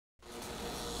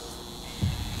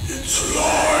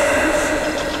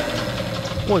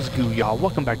What's good, y'all?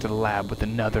 Welcome back to the lab with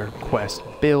another quest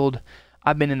build.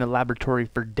 I've been in the laboratory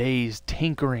for days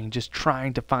tinkering, just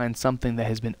trying to find something that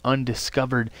has been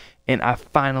undiscovered, and I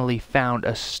finally found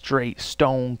a straight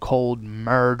stone cold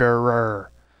murderer.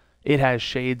 It has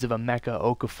shades of Emeka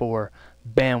Okafor,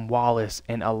 Ben Wallace,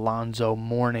 and Alonzo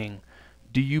Mourning.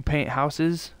 Do you paint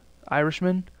houses,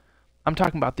 Irishman? I'm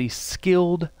talking about the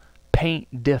skilled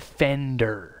paint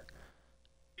defender.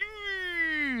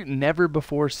 Never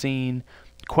before seen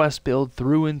quest build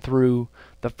through and through.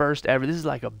 The first ever. This is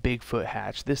like a Bigfoot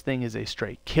hatch. This thing is a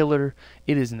straight killer.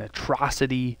 It is an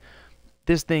atrocity.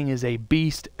 This thing is a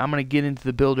beast. I'm going to get into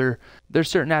the builder. There's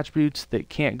certain attributes that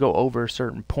can't go over a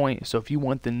certain point. So if you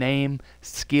want the name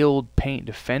skilled paint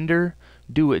defender,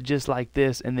 do it just like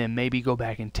this and then maybe go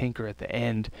back and tinker at the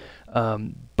end.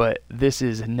 But this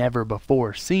is never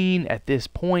before seen at this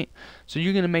point. So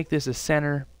you're going to make this a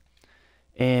center,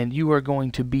 and you are going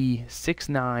to be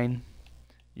 6'9".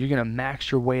 You're going to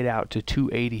max your weight out to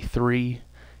 283,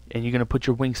 and you're going to put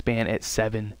your wingspan at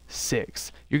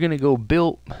 7'6". You're going to go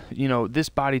built, this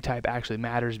body type actually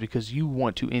matters because you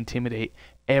want to intimidate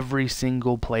every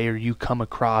single player you come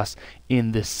across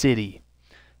in the city.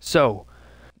 So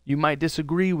you might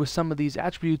disagree with some of these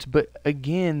attributes, but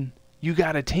again, you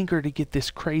got to tinker to get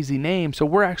this crazy name. So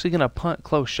we're actually going to punt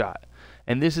close shot,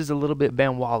 and this is a little bit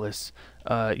Ben Wallace.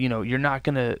 You're not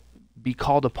going to be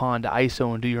called upon to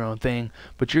ISO and do your own thing,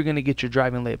 but you're going to get your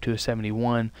driving layup to a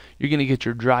 71. You're going to get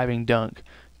your driving dunk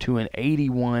to an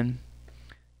 81.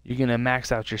 You're going to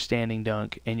max out your standing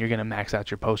dunk, and you're going to max out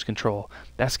your post control.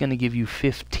 That's going to give you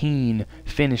 15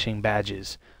 finishing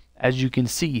badges. As you can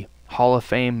see, Hall of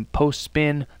Fame post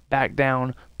spin, back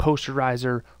down,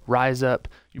 posterizer, rise up.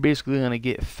 You're basically going to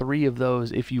get 3 of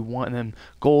those if you want them.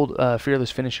 Gold fearless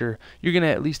finisher. You're going to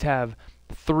at least have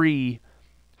 3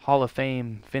 Hall of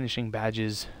Fame finishing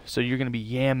badges, so you're going to be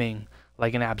yamming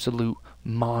like an absolute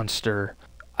monster.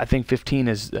 I think 15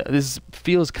 is, this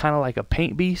feels kind of like a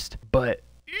paint beast, but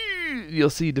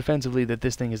you'll see defensively that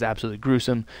this thing is absolutely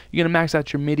gruesome. You're going to max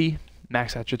out your midi,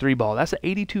 max out your 3-ball. That's an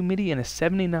 82 midi and a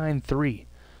 79 3.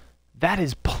 That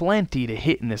is plenty to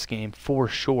hit in this game for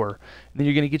sure. And then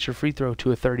you're going to get your free throw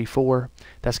to a 34.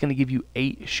 That's going to give you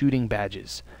 8 shooting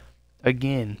badges.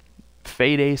 Again,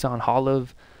 fade ace on Hollow,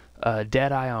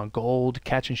 Deadeye on gold,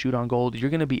 catch and shoot on gold. You're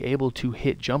going to be able to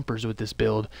hit jumpers with this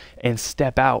build and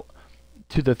step out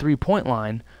to the 3-point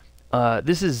line.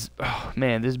 This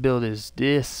build is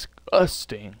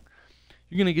disgusting.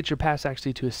 You're going to get your pass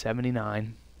accuracy to a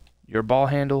 79, your ball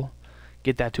handle,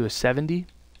 get that to a 70,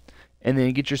 and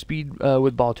then get your speed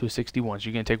with ball to a 61. So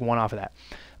you're going to take 1 off of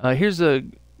that. Here's a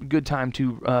good time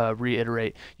to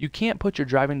reiterate. You can't put your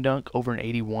driving dunk over an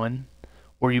 81,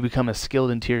 or you become a skilled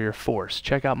interior force.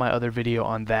 Check out my other video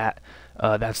on that.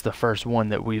 That's the first one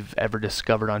that we've ever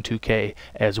discovered on 2K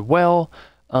as well.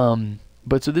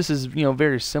 But so this is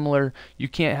very similar. You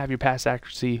can't have your pass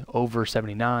accuracy over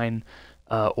 79,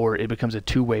 or it becomes a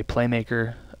two-way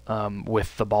playmaker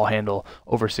with the ball handle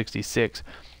over 66.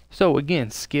 So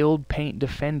again, skilled paint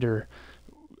defender.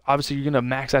 Obviously, you're gonna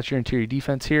max out your interior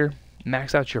defense here,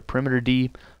 max out your perimeter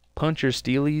D, punch your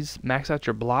stealies, max out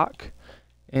your block,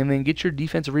 and then get your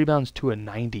defensive rebounds to a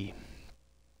 90.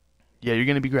 Yeah, you're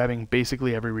going to be grabbing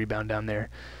basically every rebound down there,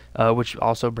 which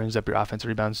also brings up your offensive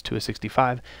rebounds to a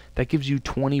 65. That gives you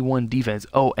 21 defense.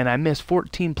 Oh, and I missed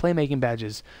 14 playmaking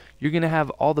badges. You're going to have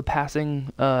all the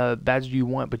passing badges you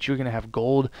want, but you're going to have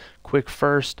gold, quick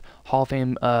first, Hall of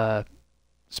Fame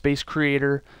space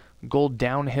creator, gold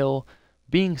downhill.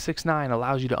 Being 6'9"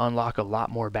 allows you to unlock a lot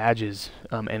more badges,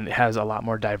 and it has a lot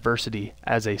more diversity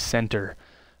as a center.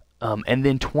 And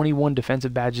then 21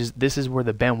 defensive badges. This is where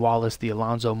the Ben Wallace, the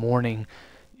Alonzo Mourning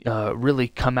really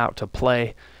come out to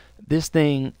play. This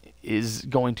thing is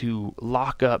going to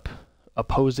lock up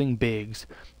opposing bigs,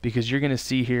 because you're going to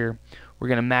see here, we're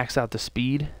going to max out the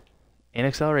speed and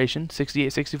acceleration,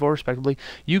 68, 64 respectively.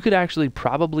 You could actually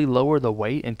probably lower the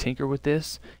weight and tinker with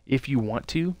this if you want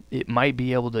to. You might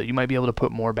be able to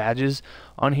put more badges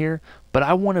on here, but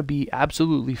I want to be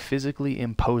absolutely physically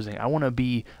imposing. I want to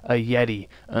be a Yeti,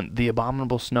 the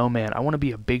abominable snowman. I want to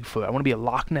be a Bigfoot. I want to be a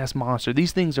Loch Ness monster.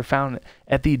 These things are found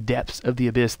at the depths of the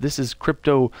abyss. This is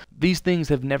crypto. These things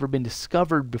have never been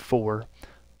discovered before,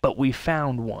 but we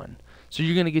found one. So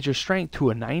you're going to get your strength to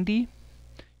a 90.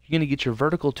 You're going to get your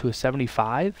vertical to a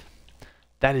 75.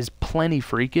 That is plenty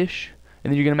freakish. And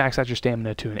then you're going to max out your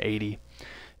stamina to an 80.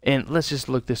 And let's just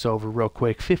look this over real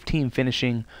quick. 15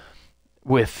 finishing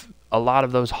with a lot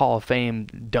of those Hall of Fame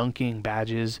dunking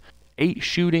badges. 8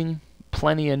 shooting,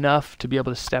 plenty enough to be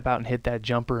able to step out and hit that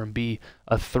jumper and be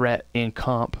a threat in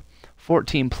comp.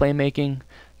 14 playmaking.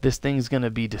 This thing's going to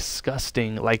be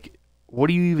disgusting. Like, what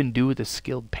do you even do with a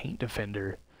skilled paint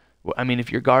defender? I mean,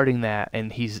 if you're guarding that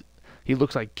and he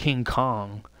looks like King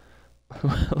Kong,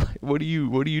 like, what do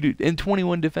you do? And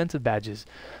 21 defensive badges.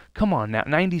 Come on now,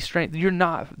 90 strength.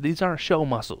 These aren't show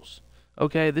muscles.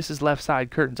 Okay, this is left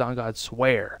side curtains on God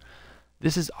swear.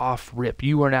 This is off rip.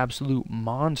 You are an absolute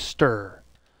monster.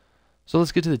 So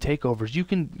let's get to the takeovers. You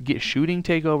can get shooting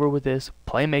takeover with this,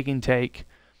 playmaking take,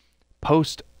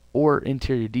 post or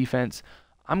interior defense.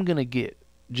 I'm going to get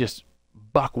just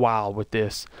buck wild with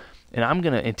this, and I'm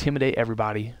going to intimidate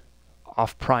everybody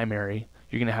off primary.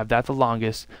 You're going to have that the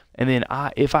longest, and then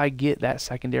if I get that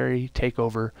secondary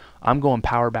takeover, I'm going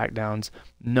power back downs.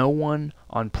 No one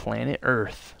on planet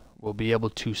Earth will be able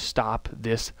to stop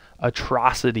this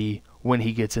atrocity when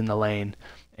he gets in the lane.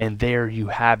 And there you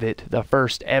have it, the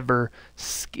first ever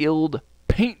skilled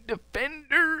paint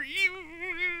defender.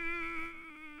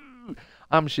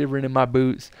 I'm shivering in my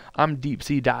boots. I'm deep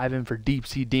sea diving for deep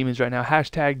sea demons right now.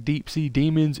 Hashtag deep sea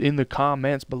demons in the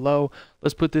comments below.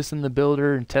 Let's put this in the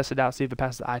builder and test it out. See if it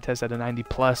passes the eye test at a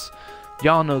 90+.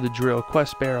 Y'all know the drill.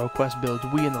 Quest Sparrow, Quest Builds,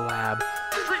 we in the lab.